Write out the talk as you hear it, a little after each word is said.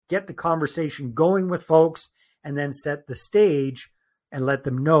get the conversation going with folks, and then set the stage and let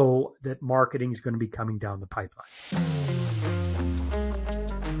them know that marketing is going to be coming down the pipeline.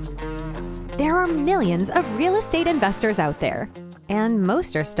 There are millions of real estate investors out there, and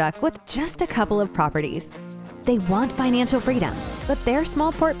most are stuck with just a couple of properties. They want financial freedom, but their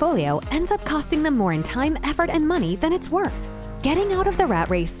small portfolio ends up costing them more in time, effort, and money than it's worth. Getting out of the rat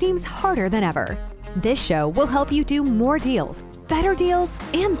race seems harder than ever. This show will help you do more deals, better deals,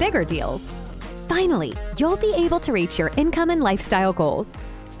 and bigger deals. Finally, you'll be able to reach your income and lifestyle goals.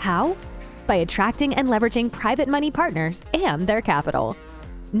 How? By attracting and leveraging private money partners and their capital.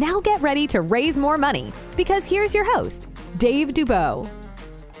 Now get ready to raise more money, because here's your host, Dave Dubeau.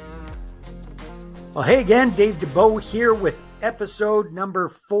 Well, hey again, Dave Dubeau here with episode number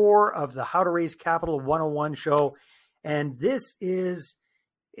 4 of the How to Raise Capital 101 show. And this is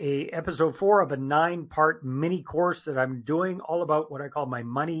episode 4 of a 9-part mini course that I'm doing all about what I call my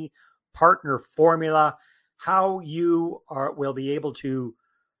money partner formula, how you will be able to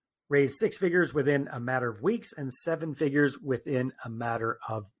raise 6 figures within a matter of weeks and 7 figures within a matter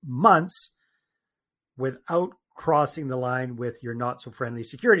of months without crossing the line with your not so friendly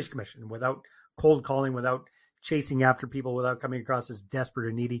securities commission, without cold calling, without chasing after people, without coming across as desperate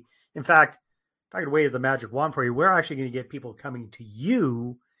or needy. In fact, if I could wave the magic wand for you, we're actually going to get people coming to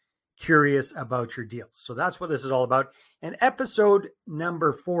you curious about your deals. So that's what this is all about. And episode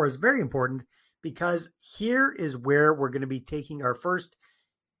number 4 is very important because here is where we're going to be taking our first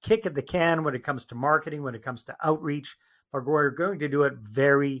kick at the can when it comes to marketing, when it comes to outreach, but we're going to do it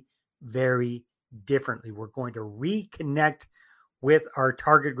very, very differently. We're going to reconnect with our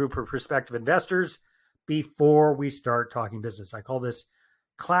target group of prospective investors before we start talking business. I call this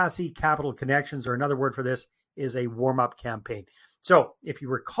classy capital connections, or another word for this is a warm-up campaign. So if you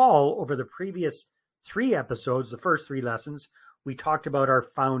recall, over the previous 3 episodes, the first 3 lessons, we talked about our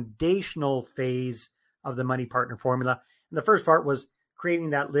foundational phase of the money partner formula. And the first part was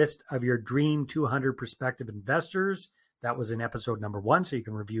creating that list of your dream 200 prospective investors. That was in episode number 1, so you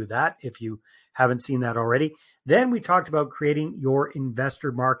can review that if you haven't seen that already. Then we talked about creating your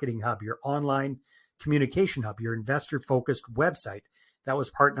investor marketing hub, your online communication hub, your investor-focused website. That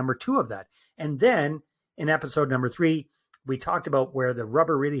was part number 2 of that. And then in episode number 3, we talked about where the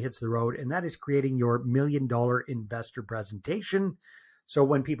rubber really hits the road, and that is creating your $1 million investor presentation. So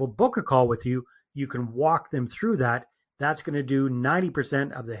when people book a call with you, you can walk them through that. That's going to do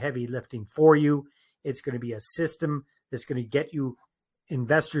 90% of the heavy lifting for you. It's going to be a system that's going to get you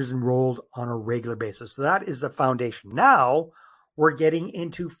investors enrolled on a regular basis. So that is the foundation. Now we're getting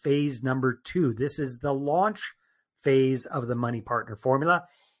into phase number 2. This is the launch phase of the money partner formula.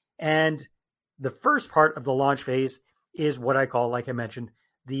 And the first part of the launch phase is what I call, like I mentioned,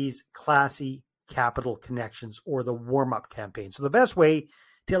 these classy capital connections, or the warm-up campaign. So the best way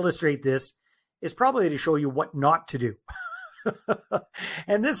to illustrate this is probably to show you what not to do.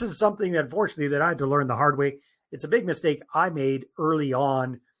 And this is something that, unfortunately, that I had to learn the hard way. It's a big mistake I made early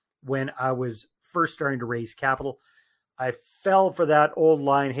on when I was first starting to raise capital. I fell for that old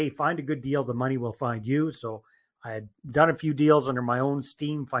line, hey, find a good deal, the money will find you. So I had done a few deals under my own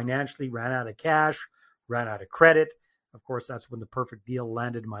steam financially, ran out of cash, ran out of credit. Of course, that's when the perfect deal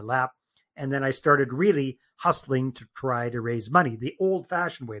landed in my lap. And then I started really hustling to try to raise money the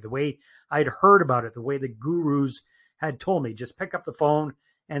old-fashioned way, the way I'd heard about it, the way the gurus had told me. Just pick up the phone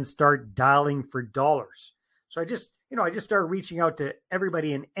and start dialing for dollars. So I just started reaching out to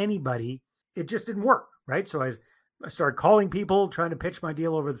everybody and anybody. It just didn't work, right? So I started calling people, trying to pitch my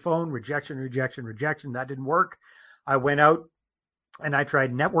deal over the phone. Rejection. That didn't work. I went out and I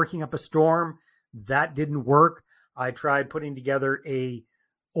tried networking up a storm. That didn't work. I tried putting together a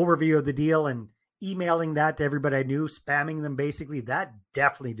overview of the deal and emailing that to everybody I knew, spamming them basically. That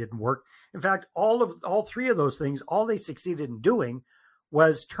definitely didn't work. In fact, all 3 of those things, all they succeeded in doing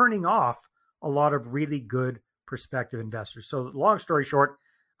was turning off a lot of really good prospective investors. So long story short,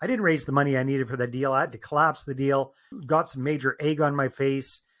 I didn't raise the money I needed for that deal. I had to collapse the deal, got some major egg on my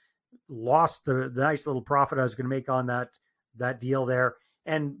face, lost the nice little profit I was going to make on that deal there.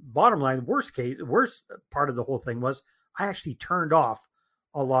 And bottom line, the worst part of the whole thing was I actually turned off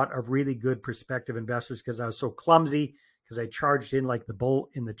a lot of really good prospective investors because I was so clumsy, because I charged in like the bull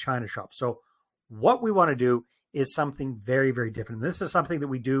in the china shop. So what we want to do is something very, very different. And this is something that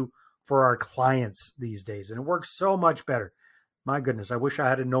we do for our clients these days, and it works so much better. My goodness, I wish I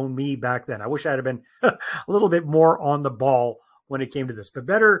had known me back then. I wish I had been a little bit more on the ball when it came to this, but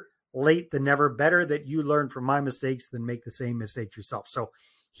better late than never. Better that you learn from my mistakes than make the same mistakes yourself. So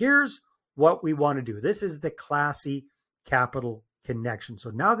here's what we want to do. This is the classy capital connection.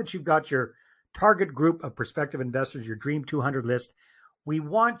 So now that you've got your target group of prospective investors, your Dream 200 list, we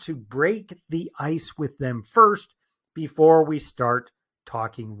want to break the ice with them first before we start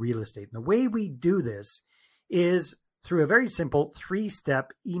talking real estate. And the way we do this is through a very simple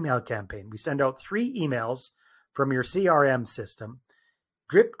 3-step email campaign. We send out 3 emails from your CRM system,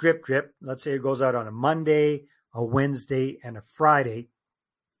 drip, drip, drip. Let's say it goes out on a Monday, a Wednesday, and a Friday.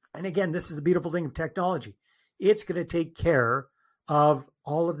 And again, this is a beautiful thing of technology. It's going to take care of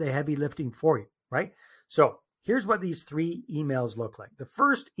all of the heavy lifting for you, right? So here's what these 3 emails look like. The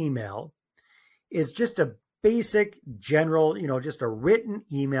first email is just a basic, general, just a written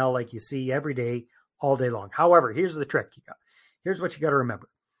email like you see every day, all day long. However, here's the trick. Here's what you got to remember.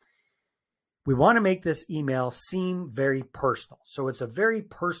 We want to make this email seem very personal. So it's a very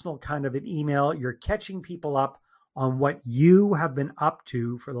personal kind of an email. You're catching people up on what you have been up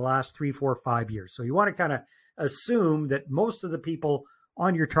to for the last 3, 4, 5 years. So you want to kind of assume that most of the people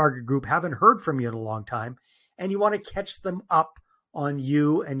on your target group haven't heard from you in a long time, and you want to catch them up on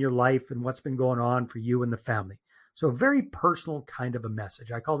you and your life and what's been going on for you and the family. So a very personal kind of a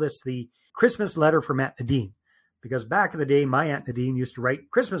message. I call this the Christmas letter from Aunt Nadine, because back in the day, my Aunt Nadine used to write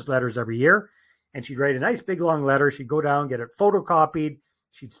Christmas letters every year, and she'd write a nice big long letter. She'd go down, get it photocopied.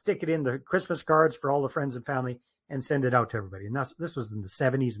 She'd stick it in the Christmas cards for all the friends and family and send it out to everybody. And this was in the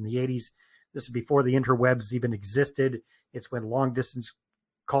 70s and the 80s. This is before the interwebs even existed. It's when long distance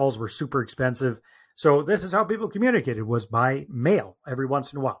calls were super expensive. So this is how people communicated, was by mail every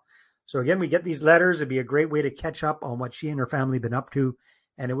once in a while. So again, we get these letters. It'd be a great way to catch up on what she and her family have been up to.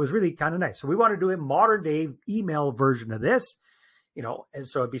 And it was really kind of nice. So we want to do a modern day email version of this, and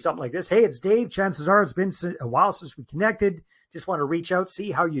so it'd be something like this. Hey, it's Dave. Chances are it's been a while since we connected. Just want to reach out,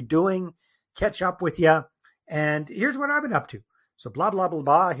 see how you're doing, catch up with you. And here's what I've been up to. So blah, blah, blah,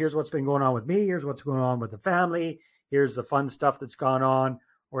 blah. Here's what's been going on with me. Here's what's going on with the family. Here's the fun stuff that's gone on,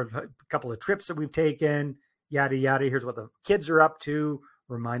 or a couple of trips that we've taken, yada, yada. Here's what the kids are up to.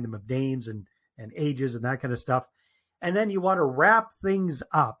 Remind them of names and ages and that kind of stuff. And then you want to wrap things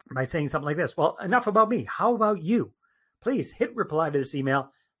up by saying something like this. Well, enough about me. How about you? Please hit reply to this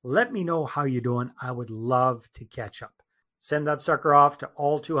email. Let me know how you're doing. I would love to catch up. Send that sucker off to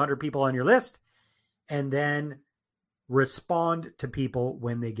all 200 people on your list, and then respond to people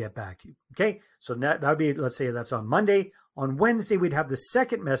when they get back to you. Okay, so that would be, let's say that's on Monday. On Wednesday, we'd have the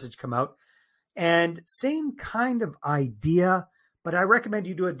second message come out, and same kind of idea, but I recommend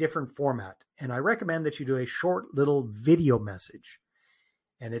you do a different format. And I recommend that you do a short little video message.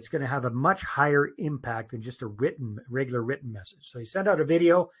 And it's going to have a much higher impact than just a regular written message. So you send out a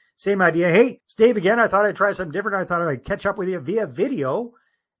video, same idea. Hey, it's Dave again. I thought I'd try something different. I thought I'd catch up with you via video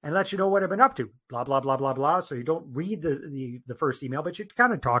and let you know what I've been up to. Blah, blah, blah, blah, blah. So you don't read the first email, but you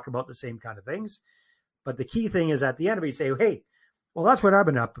kind of talk about the same kind of things. But the key thing is at the end of it, you say, hey, well, that's what I've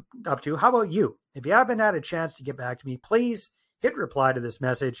been up to. How about you? If you haven't had a chance to get back to me, please hit reply to this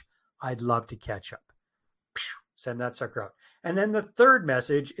message. I'd love to catch up. Send that sucker out. And then the third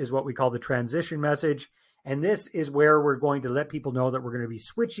message is what we call the transition message. And this is where we're going to let people know that we're going to be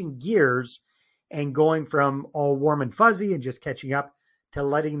switching gears and going from all warm and fuzzy and just catching up to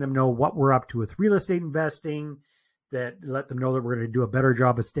letting them know what we're up to with real estate investing, that let them know that we're going to do a better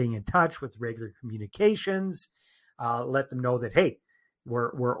job of staying in touch with regular communications, let them know that, hey,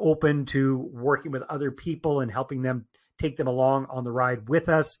 we're open to working with other people and helping them, take them along on the ride with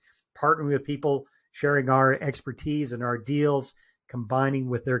us, partnering with people, sharing our expertise and our deals, combining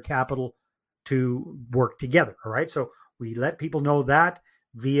with their capital to work together. All right. So we let people know that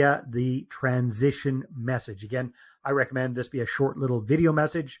via the transition message. Again, I recommend this be a short little video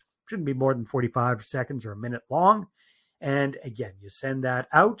message. Shouldn't be more than 45 seconds or a minute long. And again, you send that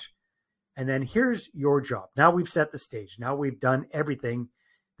out. And then here's your job. Now we've set the stage. Now we've done everything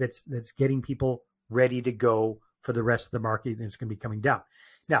that's getting people ready to go for the rest of the market that's going to be coming down.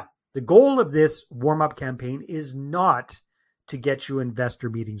 Now, the goal of this warm-up campaign is not to get you investor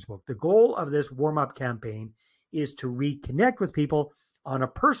meetings booked. The goal of this warm-up campaign is to reconnect with people on a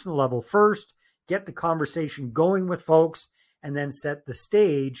personal level first, get the conversation going with folks, and then set the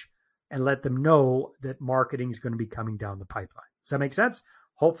stage and let them know that marketing is going to be coming down the pipeline. Does that make sense?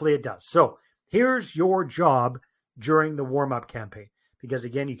 Hopefully it does. So here's your job during the warm-up campaign. Because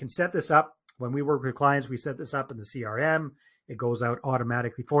again, you can set this up. When we work with clients, we set this up in the CRM. It goes out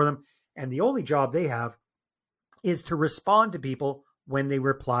automatically for them. And the only job they have is to respond to people when they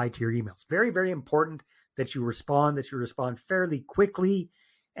reply to your emails. Very, very important that you respond fairly quickly,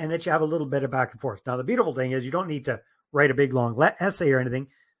 and that you have a little bit of back and forth. Now, the beautiful thing is you don't need to write a big, long essay or anything.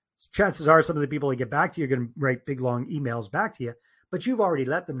 Chances are some of the people that get back to you are going to write big, long emails back to you, but you've already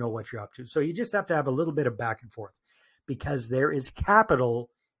let them know what you're up to. So you just have to have a little bit of back and forth, because there is capital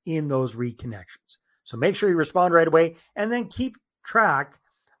in those reconnections. So make sure you respond right away, and then keep track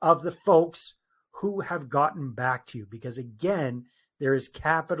of the folks who have gotten back to you, because again, there is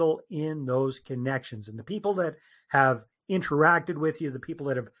capital in those connections, and the people that have interacted with you, the people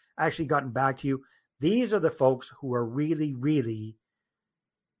that have actually gotten back to you, these are the folks who are really, really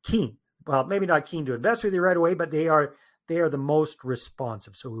keen. Well, maybe not keen to invest with you right away, but they are the most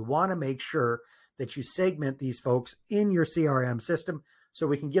responsive. So we want to make sure that you segment these folks in your CRM system so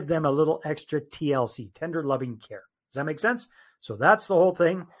we can give them a little extra TLC, tender loving care. Does that make sense? So that's the whole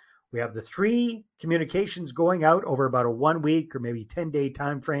thing. We have the 3 communications going out over about a 1 week or maybe 10-day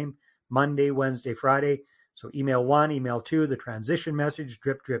time frame, Monday, Wednesday, Friday. So email 1, email 2, the transition message,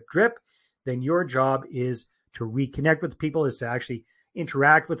 drip, drip, drip. Then your job is to reconnect with people, is to actually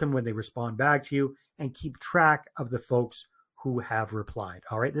interact with them when they respond back to you and keep track of the folks who have replied.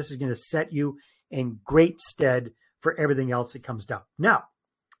 All right. This is going to set you in great stead for everything else that comes down. Now,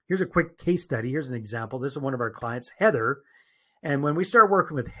 here's a quick case study. Here's an example. This is one of our clients, Heather. And when we started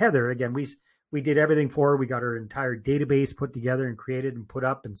working with Heather, again, we did everything for her. We got her entire database put together and created and put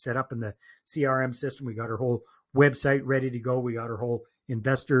up and set up in the CRM system. We got her whole website ready to go. We got her whole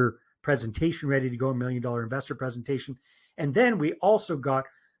investor presentation ready to go, $1 million investor presentation. And then we also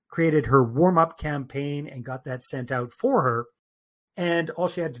created her warm-up campaign and got that sent out for her. And all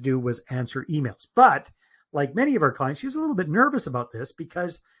she had to do was answer emails. But like many of our clients, she was a little bit nervous about this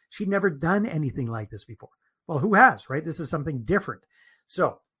because she'd never done anything like this before. Well, who has, right? This is something different.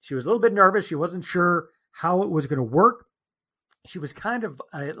 So she was a little bit nervous. She wasn't sure how it was going to work. She was kind of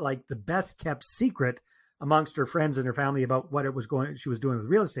like the best kept secret amongst her friends and her family about what she was doing with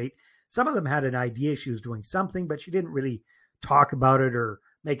real estate. Some of them had an idea she was doing something, but she didn't really talk about it or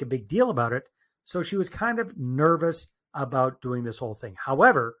make a big deal about it. So she was kind of nervous about doing this whole thing.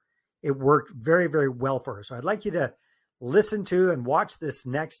 However, it worked very, very well for her. So I'd like you to listen to and watch this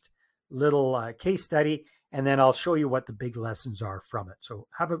next little case study, and then I'll show you what the big lessons are from it. So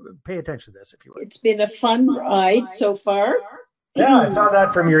pay attention to this if you would. It's been a fun ride so far. Yeah, I saw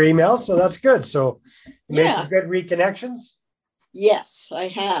that from your email, so that's good. So you made some good reconnections? Yes, I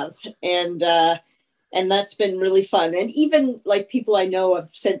have. And that's been really fun. And even like people I know have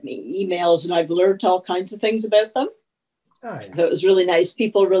sent me emails and I've learned all kinds of things about them. Nice. So it was really nice.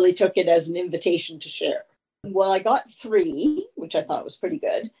 People really took it as an invitation to share. Well, I got 3, which I thought was pretty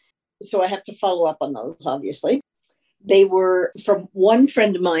good. So I have to follow up on those, obviously. They were from one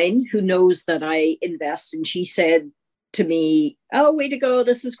friend of mine who knows that I invest. And she said to me, "Oh, way to go.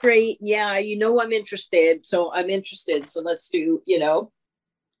 This is great. Yeah, I'm interested. So I'm interested. So let's do,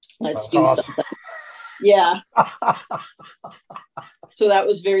 let's do something." Yeah. So that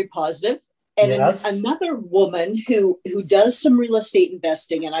was very positive. And another woman who does some real estate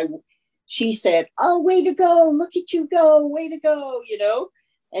investing, and she said, "Oh, way to go. Look at you go. Way to go,"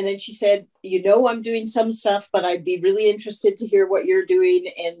 And then she said, "I'm doing some stuff, but I'd be really interested to hear what you're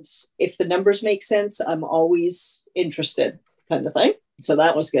doing. And if the numbers make sense, I'm always interested," kind of thing. So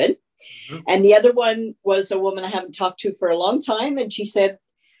that was good. Mm-hmm. And the other one was a woman I haven't talked to for a long time. And she said,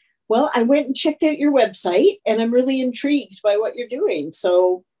 "Well, I went and checked out your website and I'm really intrigued by what you're doing.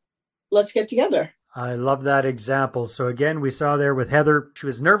 So let's get together." I love that example. So again, we saw there with Heather, she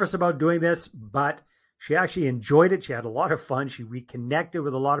was nervous about doing this, but she actually enjoyed it. She had a lot of fun. She reconnected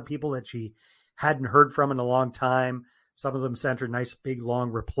with a lot of people that she hadn't heard from in a long time. Some of them sent her nice, big,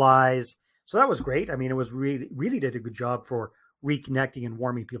 long replies. So that was great. I mean, it was really did a good job for reconnecting and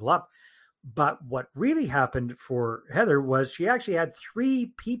warming people up. But what really happened for Heather was she actually had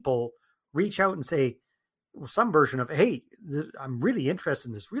 3 people reach out and say some version of, "Hey, I'm really interested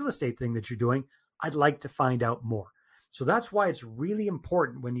in this real estate thing that you're doing. I'd like to find out more." So that's why it's really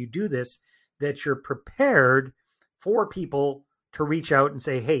important when you do this that you're prepared for people to reach out and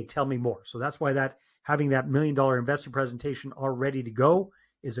say, "Hey, tell me more." So that's why having that $1 million investor presentation all ready to go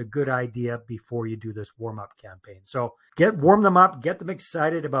is a good idea before you do this warm-up campaign. So warm them up, get them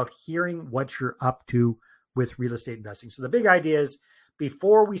excited about hearing what you're up to with real estate investing. So the big idea is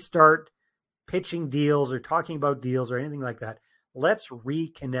before we start pitching deals or talking about deals or anything like that, let's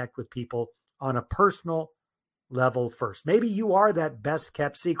reconnect with people on a personal level first. Maybe you are that best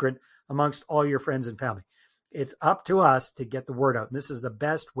kept secret amongst all your friends and family. It's up to us to get the word out. And this is the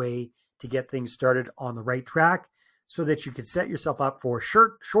best way to get things started on the right track so that you can set yourself up for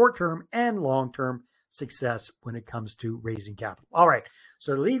short-term and long-term success when it comes to raising capital. All right.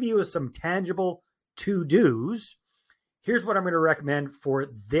 So to leave you with some tangible to-dos, here's what I'm going to recommend for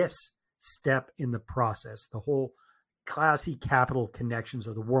this step in the process, the whole Classy Capital Connections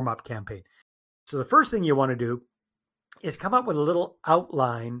or the warm-up campaign. So the first thing you want to do is come up with a little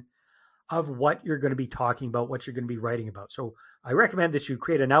outline of what you're going to be talking about, what you're going to be writing about. So I recommend that you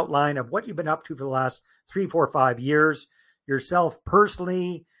create an outline of what you've been up to for the last 3, 4, 5 years. yourself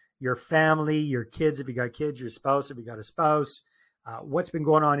personally, your family, your kids, if you got kids, your spouse, if you got a spouse, what's been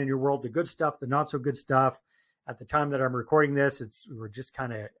going on in your world, the good stuff, the not so good stuff. At the time that I'm recording this, we're just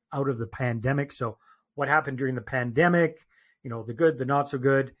kind of out of the pandemic. So what happened during the pandemic, the good, the not so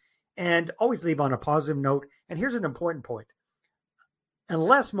good, and always leave on a positive note. And here's an important point.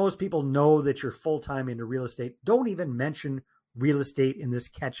 Unless most people know that you're full-time into real estate, don't even mention real estate in this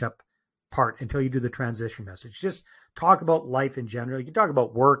catch-up part until you do the transition message. Just talk about life in general. You can talk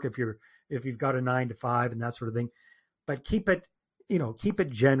about work if you've got a 9 to 5 and that sort of thing, but keep it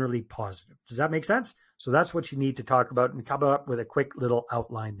generally positive. Does that make sense? So that's what you need to talk about, and come up with a quick little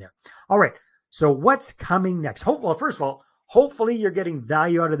outline there. All right. So what's coming next? First of all, hopefully you're getting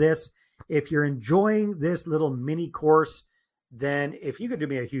value out of this. If you're enjoying this little mini course, then if you could do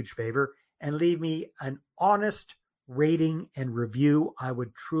me a huge favor and leave me an honest rating and review, I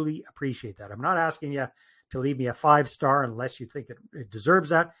would truly appreciate that. I'm not asking you to leave me a 5-star unless you think it deserves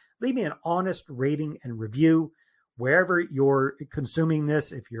that. Leave me an honest rating and review wherever you're consuming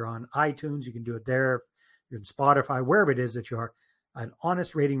this. If you're on iTunes, you can do it there. If you're in Spotify, wherever it is that you are, an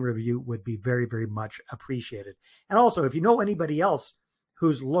honest rating review would be very, very much appreciated. And also, if you know anybody else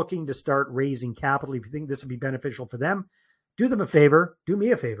who's looking to start raising capital, if you think this would be beneficial for them, do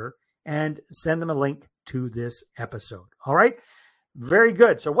me a favor, and send them a link to this episode. All right? Very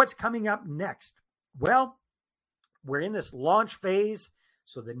good. So what's coming up next? Well, we're in this launch phase.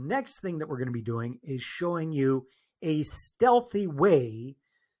 So the next thing that we're going to be doing is showing you a stealthy way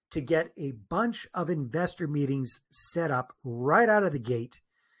to get a bunch of investor meetings set up right out of the gate.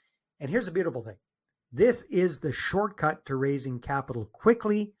 And here's the beautiful thing. This is the shortcut to raising capital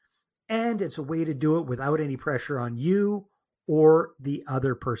quickly, and it's a way to do it without any pressure on you or the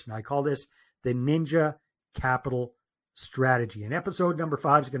other person. I call this the Ninja Capital Strategy. And episode number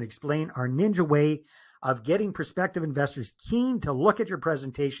 5 is going to explain our ninja way of getting prospective investors keen to look at your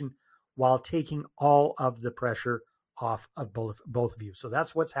presentation while taking all of the pressure off of both of you. So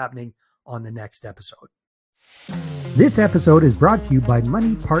that's what's happening on the next episode. This episode is brought to you by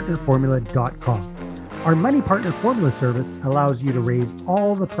MoneyPartnerFormula.com. Our Money Partner Formula service allows you to raise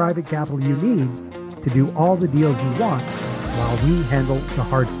all the private capital you need to do all the deals you want while we handle the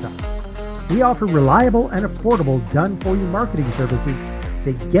hard stuff. We offer reliable and affordable done-for-you marketing services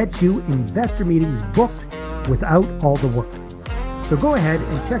that get you investor meetings booked without all the work. So go ahead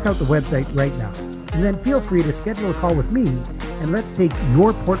and check out the website right now, and then feel free to schedule a call with me, and let's take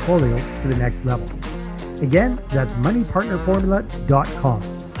your portfolio to the next level. Again, that's MoneyPartnerFormula.com.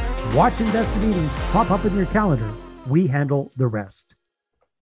 Watch investor meetings pop up in your calendar. We handle the rest.